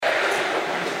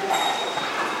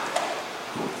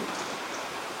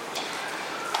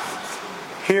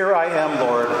Here I am,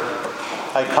 Lord.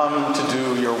 I come to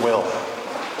do your will.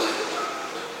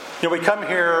 We come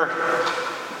here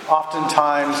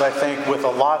oftentimes, I think, with a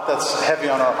lot that's heavy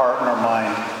on our heart and our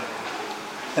mind.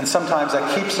 And sometimes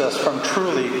that keeps us from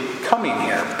truly coming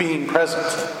here, being present.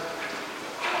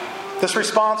 This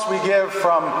response we give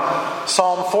from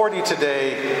Psalm 40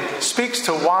 today speaks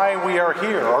to why we are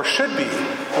here, or should be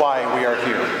why we are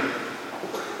here.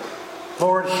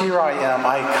 Lord, here I am.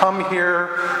 I come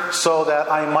here so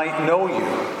that I might know you,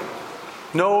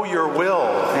 know your will,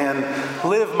 and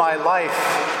live my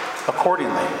life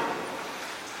accordingly.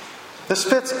 This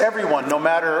fits everyone, no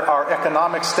matter our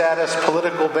economic status,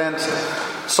 political bent,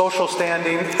 social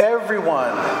standing.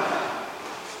 Everyone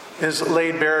is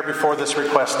laid bare before this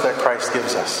request that Christ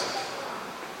gives us.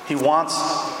 He wants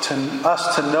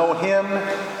us to know him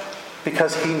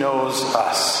because he knows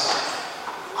us.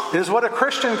 It is what a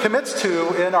Christian commits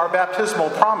to in our baptismal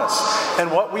promise,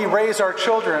 and what we raise our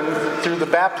children through the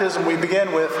baptism we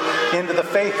begin with into the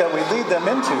faith that we lead them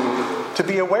into to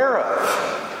be aware of.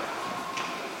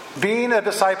 Being a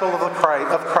disciple of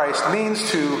Christ means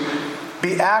to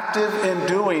be active in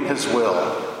doing his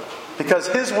will, because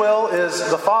his will is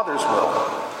the Father's will.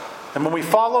 And when we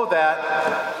follow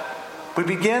that, we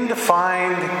begin to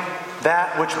find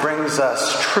that which brings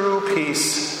us true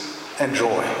peace and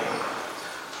joy.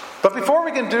 But before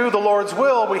we can do the Lord's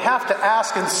will, we have to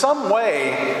ask in some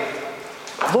way,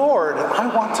 Lord, I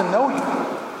want to know you.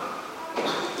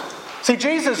 See,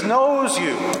 Jesus knows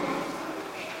you.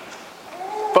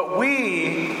 But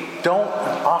we don't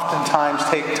oftentimes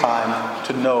take time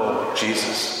to know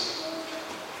Jesus.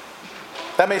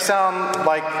 That may sound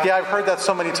like, I've heard that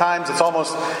so many times, it's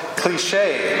almost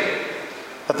cliche.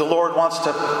 That the Lord wants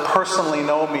to personally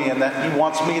know me and that he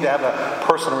wants me to have a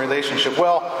personal relationship.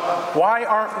 Well, why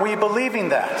aren't we believing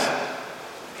that?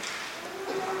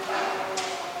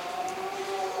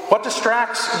 What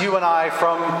distracts you and I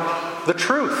from the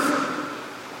truth?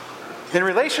 In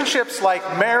relationships like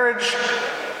marriage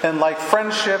and like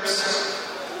friendships,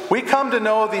 we come to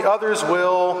know the other's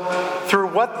will through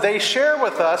what they share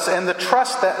with us and the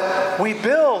trust that we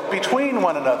build between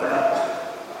one another.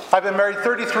 I've been married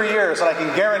 33 years, and I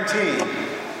can guarantee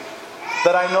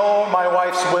that I know my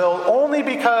wife's will only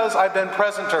because I've been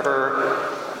present to her,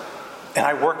 and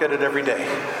I work at it every day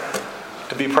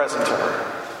to be present to her.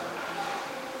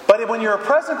 But when you're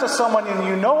present to someone and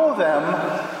you know them,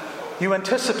 you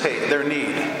anticipate their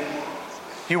need.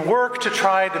 You work to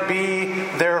try to be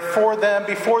there for them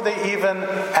before they even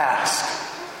ask.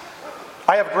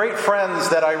 I have great friends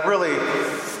that I really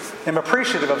am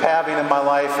appreciative of having in my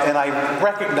life, and I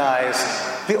recognize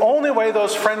the only way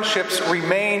those friendships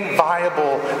remain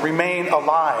viable, remain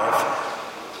alive,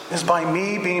 is by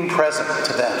me being present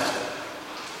to them.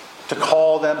 To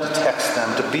call them, to text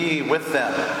them, to be with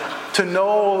them, to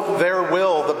know their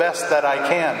will the best that I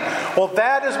can. Well,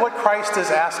 that is what Christ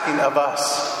is asking of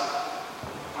us.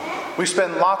 We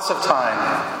spend lots of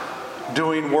time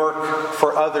doing work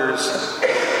for others,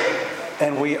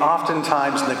 and we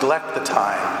oftentimes neglect the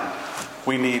time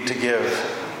we need to give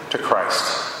to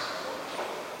Christ.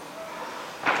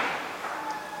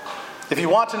 If you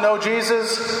want to know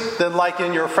Jesus, then like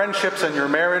in your friendships and your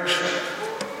marriage,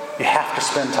 you have to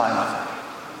spend time with him.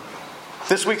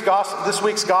 This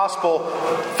week's gospel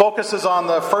focuses on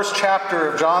the first chapter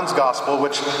of John's gospel,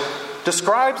 which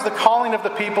describes the calling of the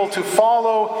people to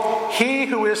follow he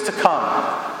who is to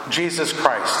come, Jesus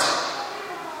Christ.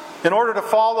 In order to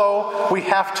follow, we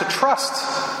have to trust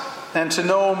and to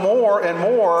know more and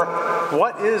more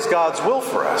what is God's will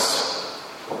for us.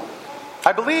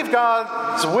 I believe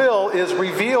God's will is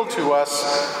revealed to us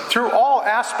through all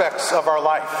aspects of our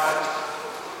life.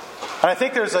 And I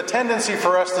think there's a tendency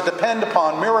for us to depend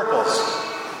upon miracles,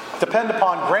 depend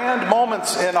upon grand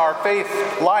moments in our faith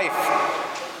life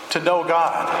to know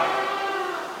God.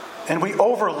 And we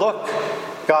overlook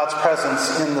God's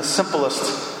presence in the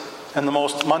simplest and the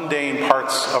most mundane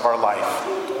parts of our life,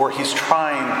 where he's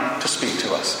trying to speak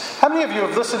to us. How many of you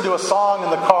have listened to a song in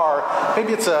the car?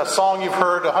 Maybe it's a song you've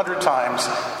heard 100 times,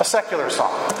 a secular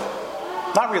song.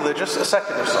 Not religious, a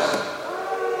secular song.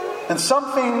 And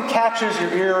something catches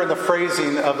your ear in the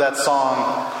phrasing of that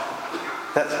song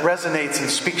that resonates and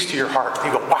speaks to your heart.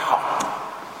 You go, wow,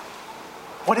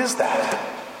 what is that?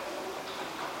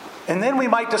 And then we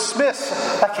might dismiss,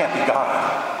 that can't be God.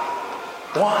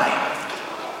 Why?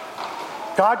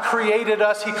 God created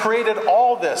us. He created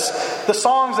all this. The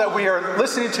songs that we are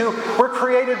listening to were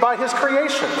created by his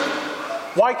creation.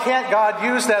 Why can't God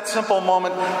use that simple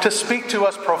moment to speak to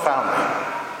us profoundly?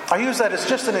 I use that as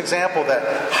just an example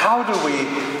that how do we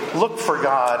look for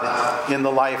God in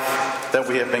the life that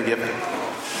we have been given?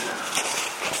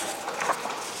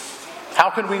 How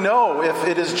can we know if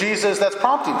it is Jesus that's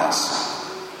prompting us?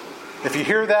 If you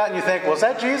hear that and you think, was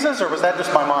that Jesus or was that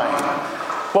just my mind?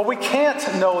 Well, we can't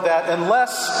know that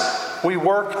unless we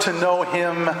work to know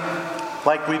him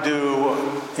like we do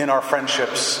in our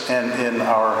friendships and in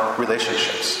our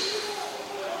relationships.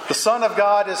 The Son of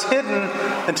God is hidden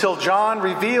until John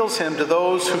reveals him to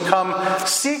those who come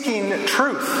seeking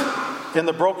truth in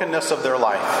the brokenness of their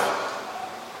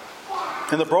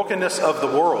life, in the brokenness of the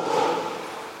world.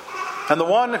 And the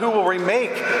one who will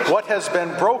remake what has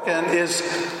been broken is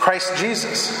Christ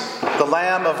Jesus, the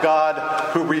Lamb of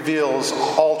God who reveals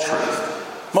all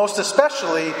truth. Most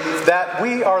especially that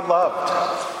we are loved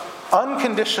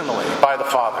unconditionally by the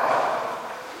Father,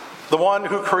 the one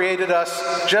who created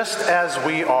us just as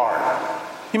we are.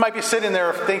 You might be sitting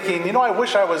there thinking, I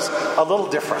wish I was a little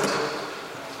different.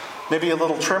 Maybe a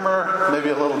little trimmer, maybe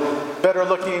a little better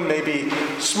looking, maybe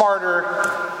smarter.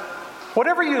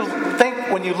 Whatever you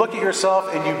think when you look at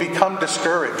yourself and you become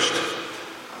discouraged,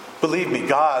 believe me,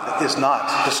 God is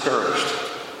not discouraged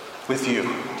with you.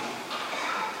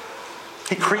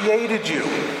 He created you.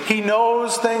 He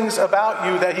knows things about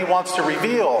you that he wants to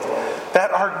reveal,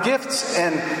 that are gifts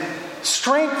and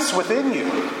strengths within you.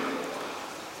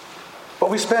 But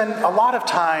we spend a lot of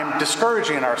time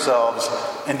discouraging ourselves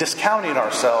and discounting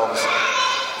ourselves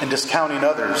and discounting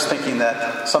others, thinking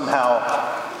that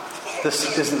somehow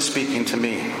this isn't speaking to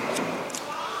me.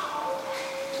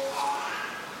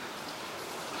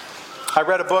 I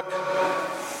read a book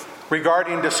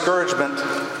regarding discouragement.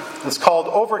 It's called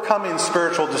Overcoming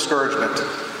Spiritual Discouragement.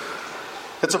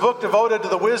 It's a book devoted to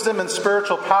the wisdom and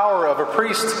spiritual power of a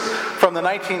priest from the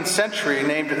 19th century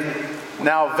named,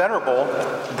 now venerable,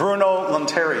 Bruno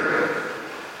Lanteri.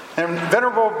 And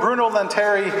Venerable Bruno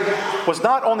Lanteri was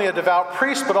not only a devout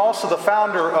priest, but also the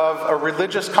founder of a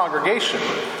religious congregation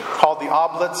called the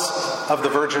Oblates of the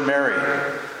Virgin Mary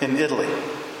in Italy.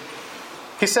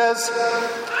 He says,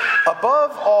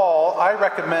 above all, I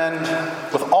recommend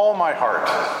with all my heart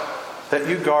that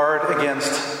you guard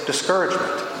against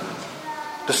discouragement,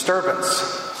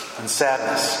 disturbance, and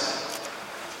sadness.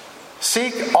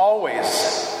 Seek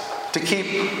always to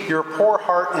keep your poor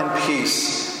heart in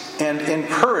peace and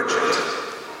encourage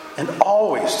it, and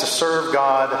always to serve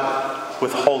God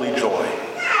with holy joy.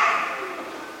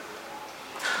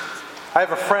 I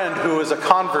have a friend who is a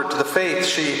convert to the faith.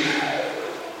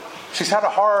 She's had a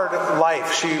hard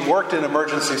life. She worked in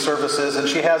emergency services, and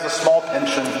she has a small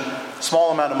pension,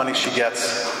 small amount of money she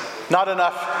gets, not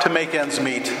enough to make ends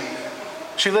meet.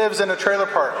 She lives in a trailer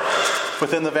park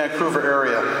within the Vancouver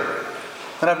area.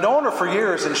 And I've known her for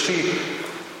years, and she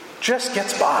just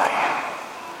gets by.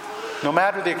 No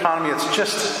matter the economy, it's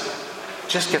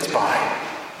just gets by.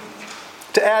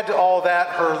 To add to all that,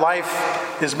 her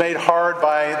life is made hard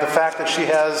by the fact that she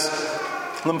has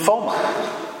lymphoma.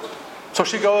 So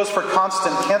she goes for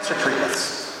constant cancer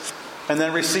treatments and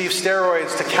then receives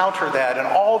steroids to counter that, and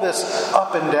all this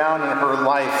up and down in her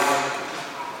life.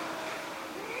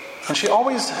 And she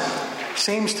always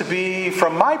seems to be,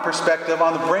 from my perspective,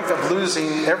 on the brink of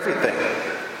losing everything.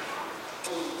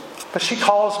 But she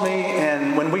calls me,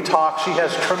 and when we talk, she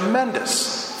has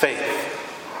tremendous faith.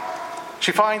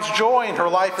 She finds joy in her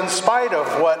life in spite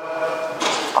of what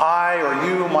I or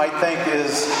you might think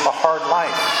is a hard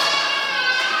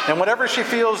life. And whenever she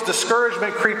feels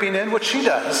discouragement creeping in, which she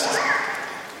does,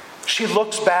 she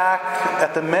looks back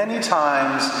at the many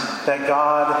times that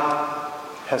God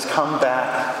has come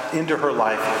back into her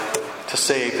life to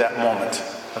save that moment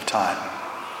of time,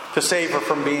 to save her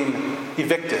from being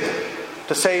evicted,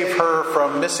 to save her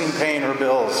from missing paying her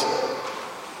bills.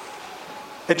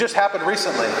 It just happened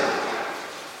recently.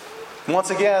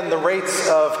 Once again, the rates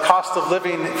of cost of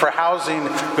living for housing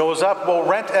goes up. Well,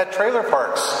 rent at trailer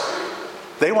parks,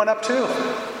 they went up too.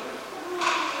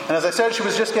 And as I said, she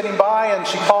was just getting by, and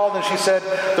she called and she said,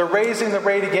 they're raising the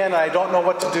rate again, and I don't know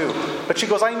what to do. But she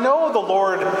goes, I know the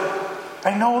Lord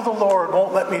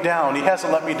won't let me down. He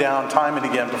hasn't let me down time and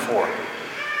again before.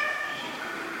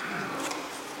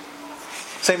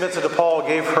 St. Vincent de Paul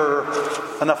gave her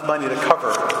enough money to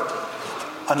cover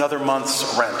another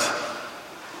month's rent.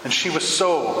 And she was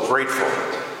so grateful.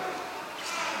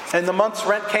 And the month's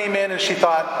rent came in, and she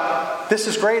thought, this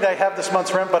is great, I have this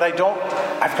month's rent, but I've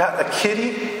got a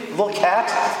kitty, a little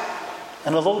cat,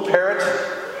 and a little parrot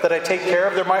that I take care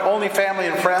of. They're my only family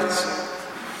and friends.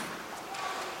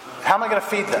 How am I going to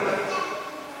feed them?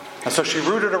 And so she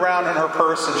rooted around in her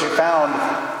purse, and she found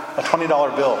a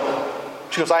 $20 bill.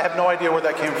 She goes, I have no idea where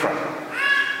that came from.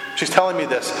 She's telling me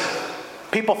this.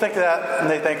 People think that, and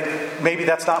they think, maybe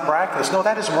that's not miraculous. No,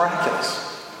 that is miraculous.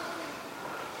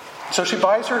 So she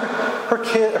buys her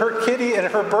kitty and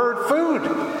her bird food.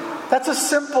 That's a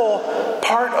simple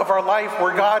part of our life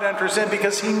where God enters in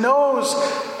because he knows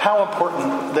how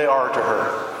important they are to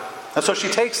her. And so she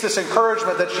takes this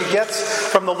encouragement that she gets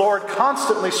from the Lord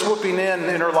constantly swooping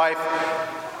in her life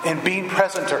and being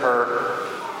present to her.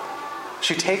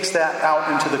 She takes that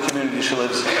out into the community she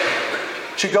lives in.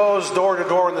 She goes door to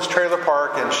door in this trailer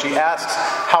park and she asks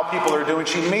how people are doing.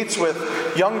 She meets with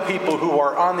young people who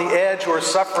are on the edge, who are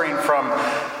suffering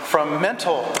from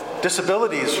mental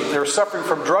disabilities. They're suffering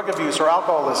from drug abuse or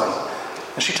alcoholism.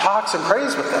 And she talks and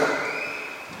prays with them.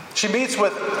 She meets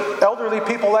with elderly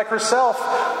people like herself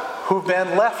who've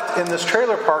been left in this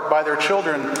trailer park by their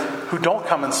children who don't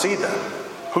come and see them,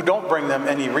 who don't bring them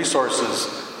any resources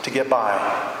to get by.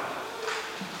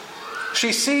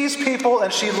 She sees people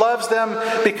and she loves them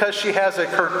because she has a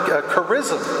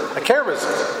charism.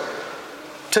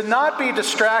 To not be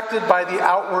distracted by the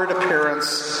outward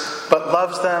appearance, but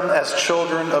loves them as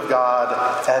children of God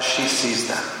as she sees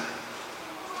them.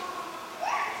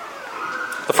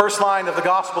 The first line of the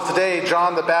gospel today,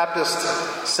 John the Baptist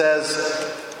says,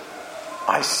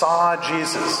 I saw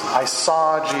Jesus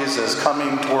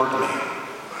coming toward me,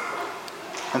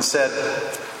 and said,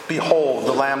 behold,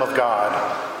 the Lamb of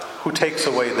God, who takes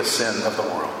away the sin of the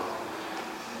world.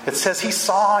 It says he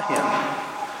saw him,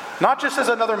 not just as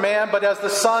another man, but as the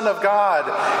Son of God,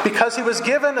 because he was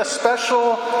given a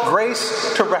special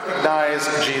grace to recognize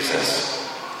Jesus.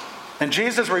 And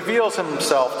Jesus reveals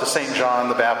himself to St. John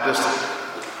the Baptist,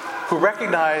 who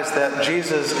recognized that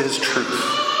Jesus is truth.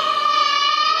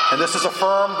 And this is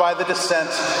affirmed by the descent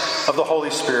of the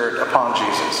Holy Spirit upon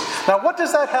Jesus. Now, what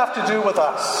does that have to do with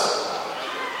us?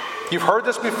 You've heard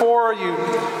this before. You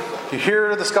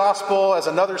hear this gospel as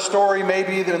another story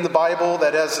maybe in the Bible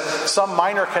that has some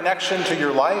minor connection to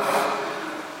your life.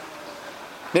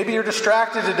 Maybe you're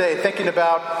distracted today thinking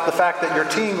about the fact that your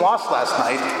team lost last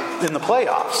night in the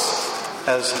playoffs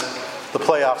as the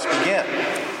playoffs begin.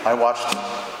 I watched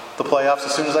the playoffs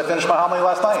as soon as I finished my homily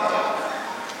last night.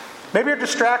 Maybe you're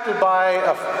distracted by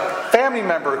a family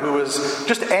member who is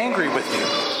just angry with you.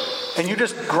 And you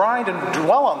just grind and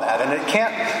dwell on that, and it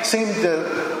can't seem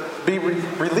to be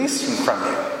releasing from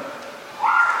you.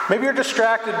 Maybe you're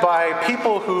distracted by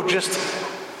people who just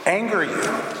anger you,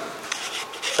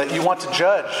 that you want to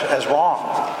judge as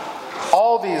wrong.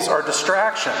 All these are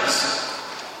distractions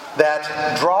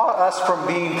that draw us from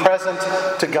being present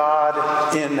to God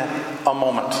in a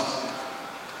moment.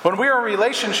 When we are in a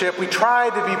relationship, we try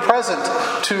to be present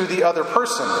to the other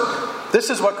person.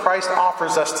 This is what Christ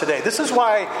offers us today. This is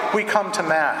why we come to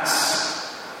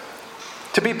Mass.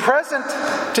 To be present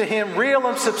to Him real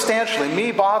and substantially,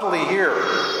 me bodily here.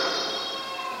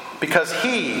 Because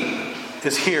He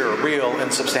is here real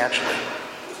and substantially.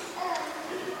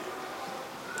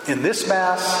 In this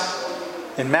Mass,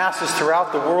 in Masses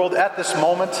throughout the world at this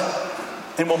moment,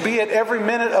 and will be at every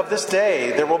minute of this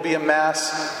day, there will be a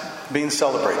Mass being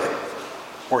celebrated,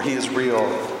 where He is real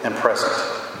and present.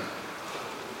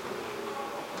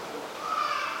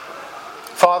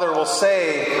 Father will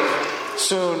say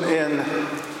soon in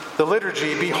the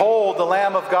liturgy, behold the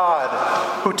Lamb of God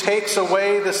who takes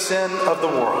away the sin of the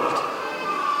world.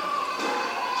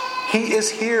 He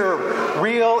is here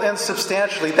real and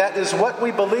substantially. That is what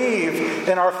we believe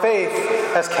in our faith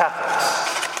as Catholics.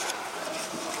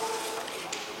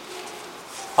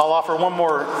 I'll offer one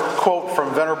more quote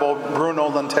from Venerable Bruno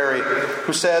Lanteri,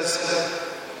 who says,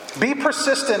 be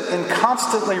persistent in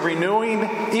constantly renewing,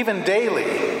 even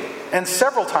daily, and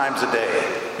several times a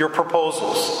day, your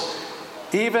proposals,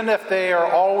 even if they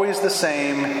are always the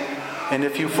same, and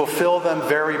if you fulfill them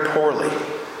very poorly.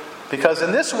 Because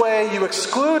in this way, you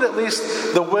exclude at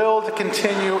least the will to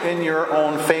continue in your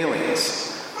own failings.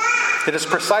 It is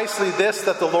precisely this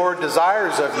that the Lord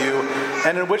desires of you,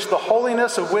 and in which the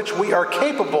holiness of which we are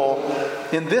capable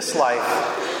in this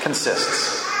life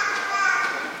consists.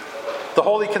 The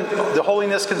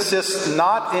holiness consists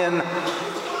not in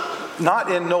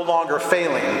no longer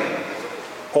failing,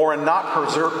 or in not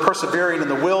persevering in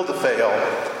the will to fail.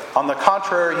 On the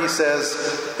contrary, he says,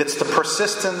 it's the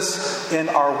persistence in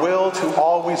our will to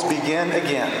always begin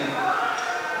again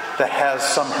that has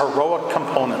some heroic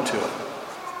component to it.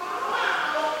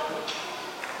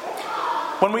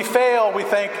 When we fail, we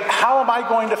think, how am I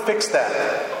going to fix that?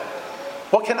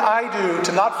 What can I do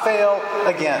to not fail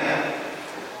again?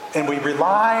 And we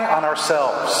rely on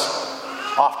ourselves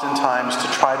oftentimes to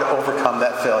try to overcome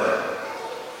that failure.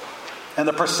 And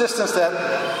the persistence that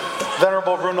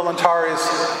Venerable Bruno Lanteri is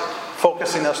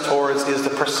focusing us towards is the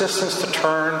persistence to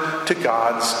turn to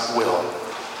God's will.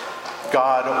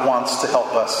 God wants to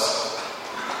help us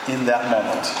in that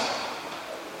moment.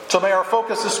 So may our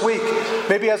focus this week,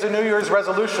 maybe as a New Year's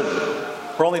resolution,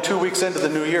 We're only 2 weeks into the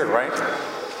new year, right?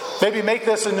 Maybe make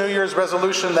this a New Year's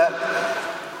resolution that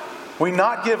we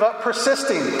not give up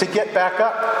persisting to get back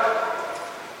up.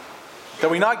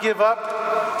 That we not give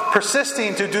up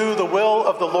persisting to do the will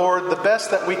of the Lord the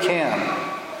best that we can.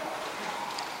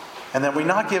 And that we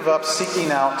not give up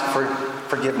seeking out for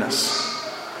forgiveness.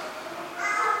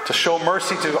 To show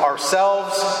mercy to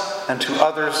ourselves and to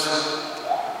others.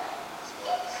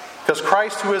 Because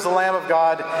Christ, who is the Lamb of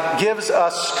God, gives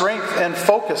us strength and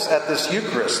focus at this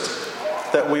Eucharist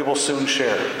that we will soon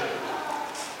share.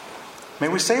 May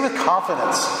we say with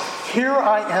confidence, "Here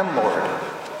I am, Lord.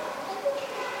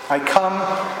 I come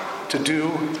to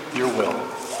do your will."